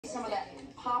Some of that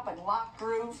pop and lock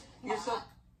groove. You're so...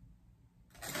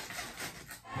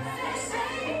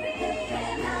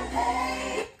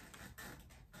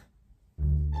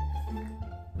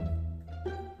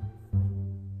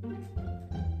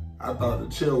 I thought the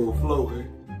chill was floating.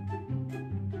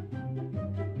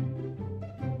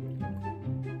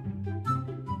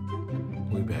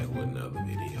 We back with another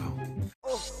video.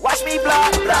 Watch me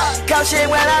block, count it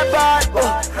when I bought,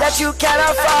 that you can't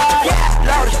afford.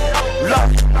 Load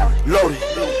it, load it,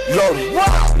 load it, load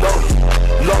it,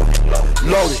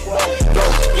 load it,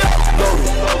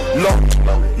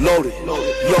 load it, load it,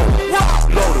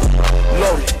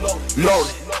 load it, load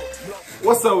it.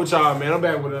 What's up with y'all, man? I'm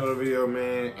back with another video,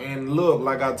 man. And look,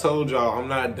 like I told y'all, I'm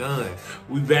not done.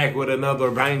 We back with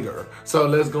another banger. So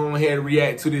let's go ahead and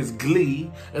react to this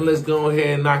GLEE. And let's go ahead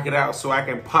and knock it out so I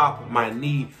can pop my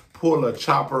knee, pull a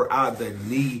chopper out the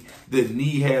knee. The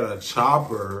knee had a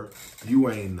chopper.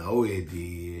 You ain't know it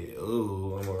did.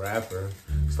 Ooh, I'm a rapper.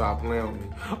 Stop playing with me.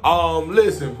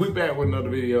 Listen, we back with another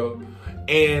video.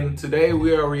 And today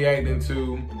we are reacting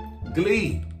to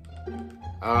GLEE.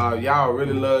 Y'all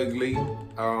really love GLEE.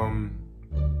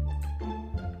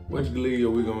 Which GLEE are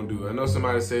we gonna do? I know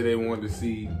somebody said they wanted to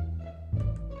see.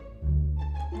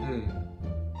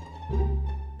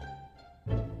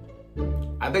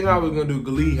 I think I was gonna do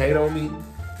GLEE Hate on Me.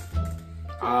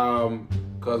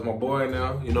 Cause my boy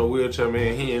now, you know, Wheelchair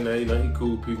Man, he in there, you know, he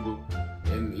cool people.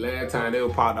 And last time they were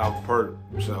popped off Perk.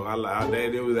 So I like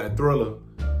that. It was that Thriller,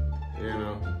 you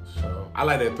know. So I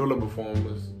like that Thriller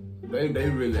performance. They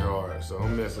really hard, so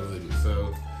I'm messing with it.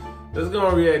 So let's go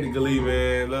and react to GLEE,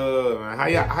 man. Love, man.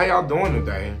 How y'all doing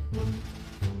today?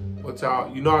 What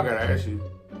y'all? You know I gotta ask you.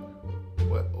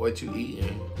 What you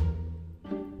eating?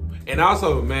 And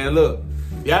also, man, look.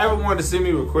 Y'all ever wanted to send me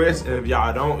requests? And if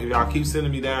y'all don't, if y'all keep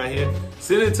sending me down here,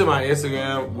 send it to my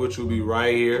Instagram, which will be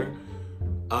right here.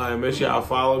 And make sure y'all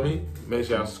follow me. Make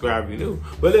sure y'all subscribe if you're new.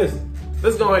 But listen,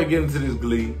 let's go ahead and get into this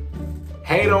GLEE.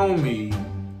 Hate on Me.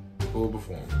 Full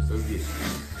performance. Let's get it.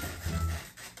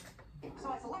 So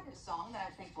I selected a song that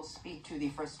I think will speak to the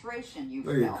frustration you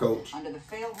Look at felt Coach. under the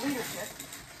failed leadership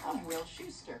of Will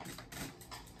Schuster.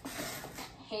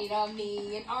 Hate on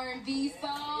Me, an R&B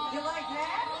song. You like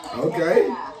that? Okay.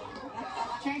 Yeah.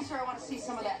 Chancellor, I want to see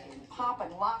some of that pop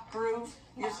and lock groove.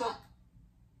 You're so...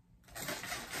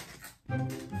 I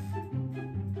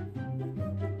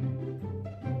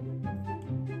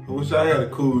wish I had a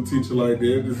cool teacher like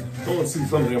that. Just I want to see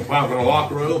some of them pop in the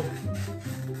locker room.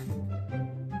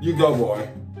 You go, boy.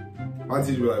 My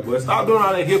teacher be like, boy, stop doing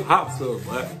all that hip hop stuff,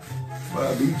 but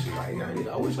I beat you. Like,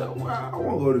 I wish I want to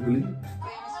go to GLEE.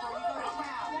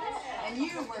 And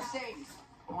you, Mercedes,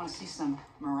 I want to see some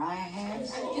Mariah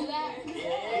hands. Do that.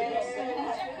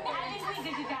 I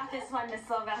think you got this one, Miss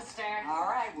Sylvester. All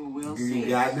right, well, we'll see. You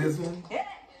got this one? Hit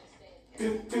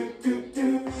it.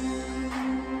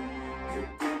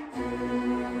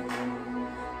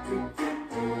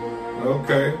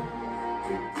 Okay.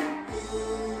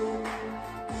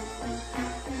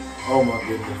 Oh my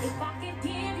goodness.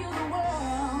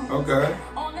 Okay.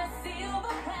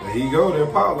 There you go, they're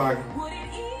pop like it.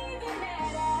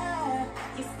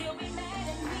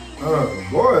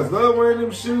 Boys love wearing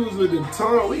them shoes with the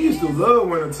tongue. We used to love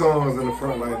wearing the tongues in the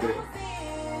front like that.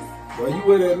 Boy, you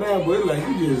wear that now, boy, like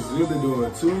you just really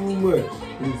doing too much.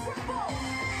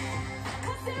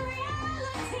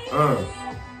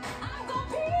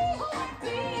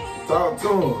 Talk to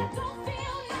him.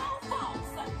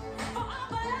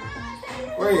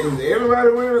 Wait, is everybody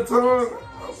wearing a tongue?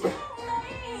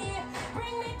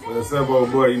 Well, except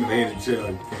old boy, you know, he in the chair,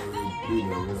 you can't really do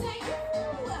that.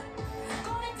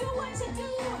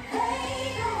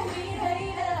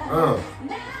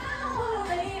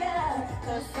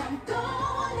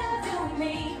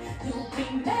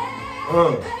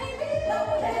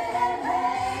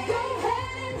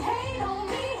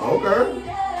 Okay.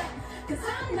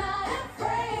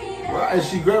 Well, and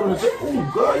she grabbing the chair.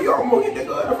 Oh, God, you almost hit that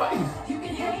girl in the face.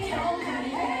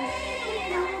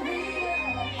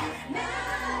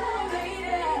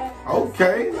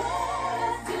 Okay.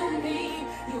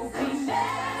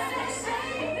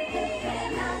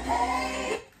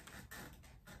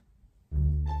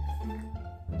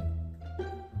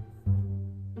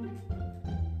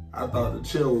 I thought the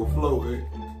chair was floating,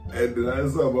 and then I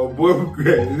saw my boy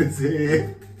grabbing his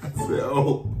head. I said,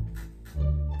 oh.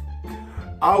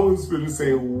 I was gonna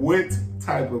say, what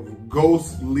type of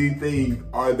ghostly thing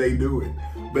are they doing?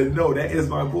 But no, that is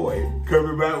my boy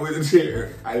coming back with a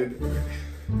chair. I didn't.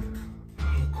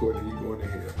 Courtney, you going to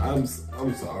hell? I'm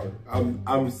sorry.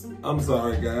 I'm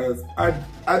sorry, guys. I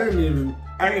didn't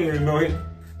even know him.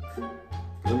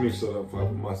 Let me shut up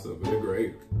for myself in the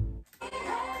grave.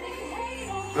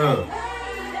 Tell them.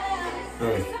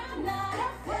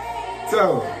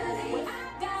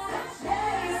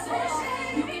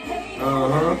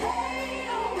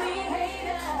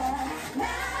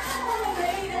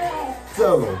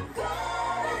 Tell them.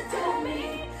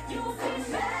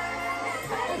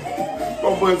 My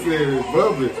boy said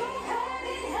love it.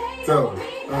 Tell them.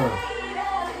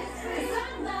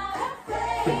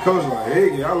 Coach like,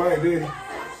 hey, I like this.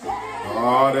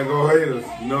 Oh, there go haters.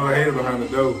 You know a hater behind the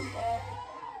door.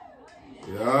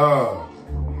 Yeah.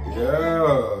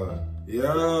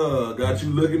 Got you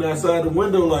looking outside the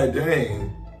window like,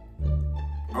 dang.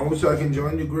 I wish I can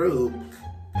join your group.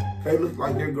 They look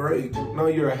like they're great. No,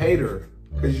 you're a hater.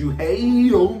 Cause you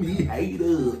hate on me,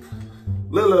 hater.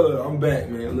 Look, I'm back,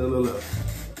 man. Look.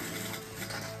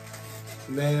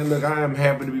 Man, look, I am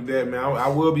happy to be back, man. I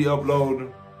will be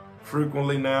uploading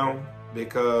frequently now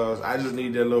because I just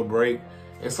need that little break.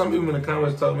 And some people in the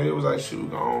comments told me, it was like, shoot,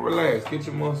 go on, relax, get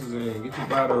your muscles in, get your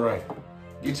body right,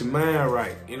 get your mind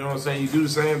right. You know what I'm saying? You do the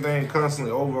same thing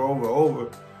constantly over.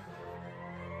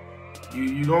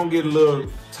 You gonna get a little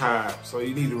tired, so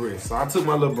you need to rest. So I took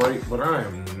my little break, but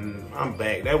I'm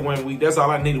back. That 1 week, that's all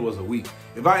I needed was a week.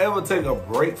 If I ever take a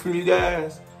break from you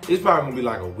guys, it's probably gonna be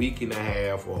like a week and a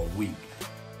half or a week.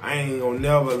 I ain't gonna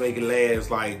never make it last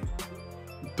like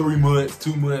 3 months,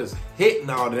 2 months. Heck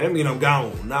no, that mean I'm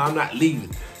gone. Nah, I'm not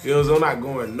leaving. You know, so I'm not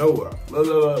going nowhere.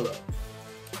 Look.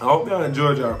 I hope y'all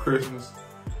enjoyed y'all Christmas.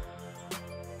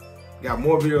 Got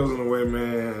more videos on the way,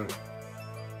 man.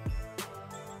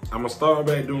 I'm gonna start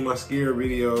back doing my scare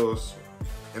videos,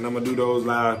 and I'm gonna do those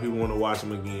live if people wanna watch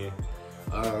them again.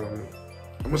 I'm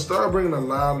gonna start bringing a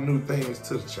lot of new things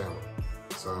to the channel.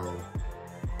 So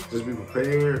just be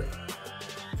prepared.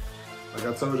 Like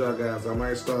I told y'all guys, I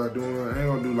might start doing, I ain't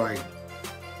gonna do like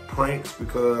pranks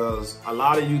because a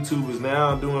lot of YouTubers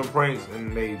now doing pranks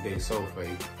and they so fake.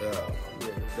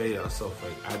 They are so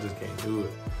fake. I just can't do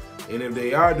it. And if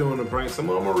they are doing the pranks, some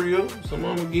of them are real, some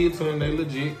of them get to them, they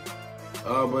legit.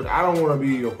 But I don't want to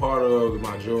be a part of the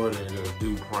majority and just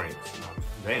do pranks.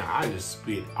 Damn, I just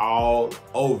spit all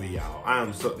over y'all. I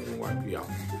am something to wipe y'all.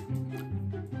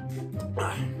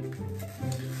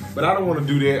 But I don't want to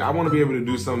do that. I want to be able to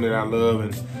do something that I love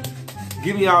and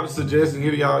giving y'all the suggestions,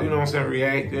 giving y'all, you know what I'm saying,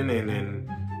 reacting and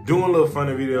doing little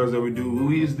funny videos that we do.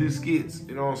 We used to do skits,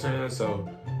 you know what I'm saying? So,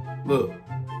 look,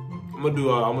 I'm gonna do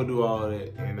all of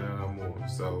that and more.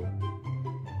 So,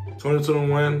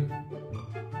 2021.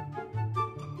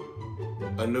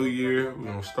 A new year, we're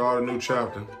gonna start a new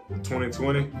chapter.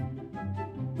 2020,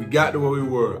 we got to where we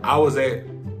were. I was at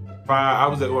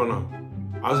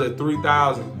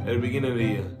 3,000 at the beginning of the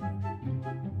year.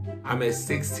 I'm at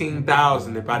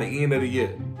 16,000 by the end of the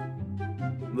year.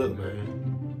 Look, man,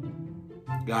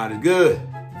 God is good.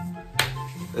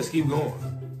 Let's keep going.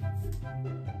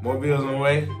 More videos on the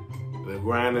way. The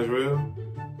grind is real.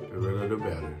 The realer, the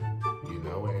better. You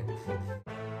know it.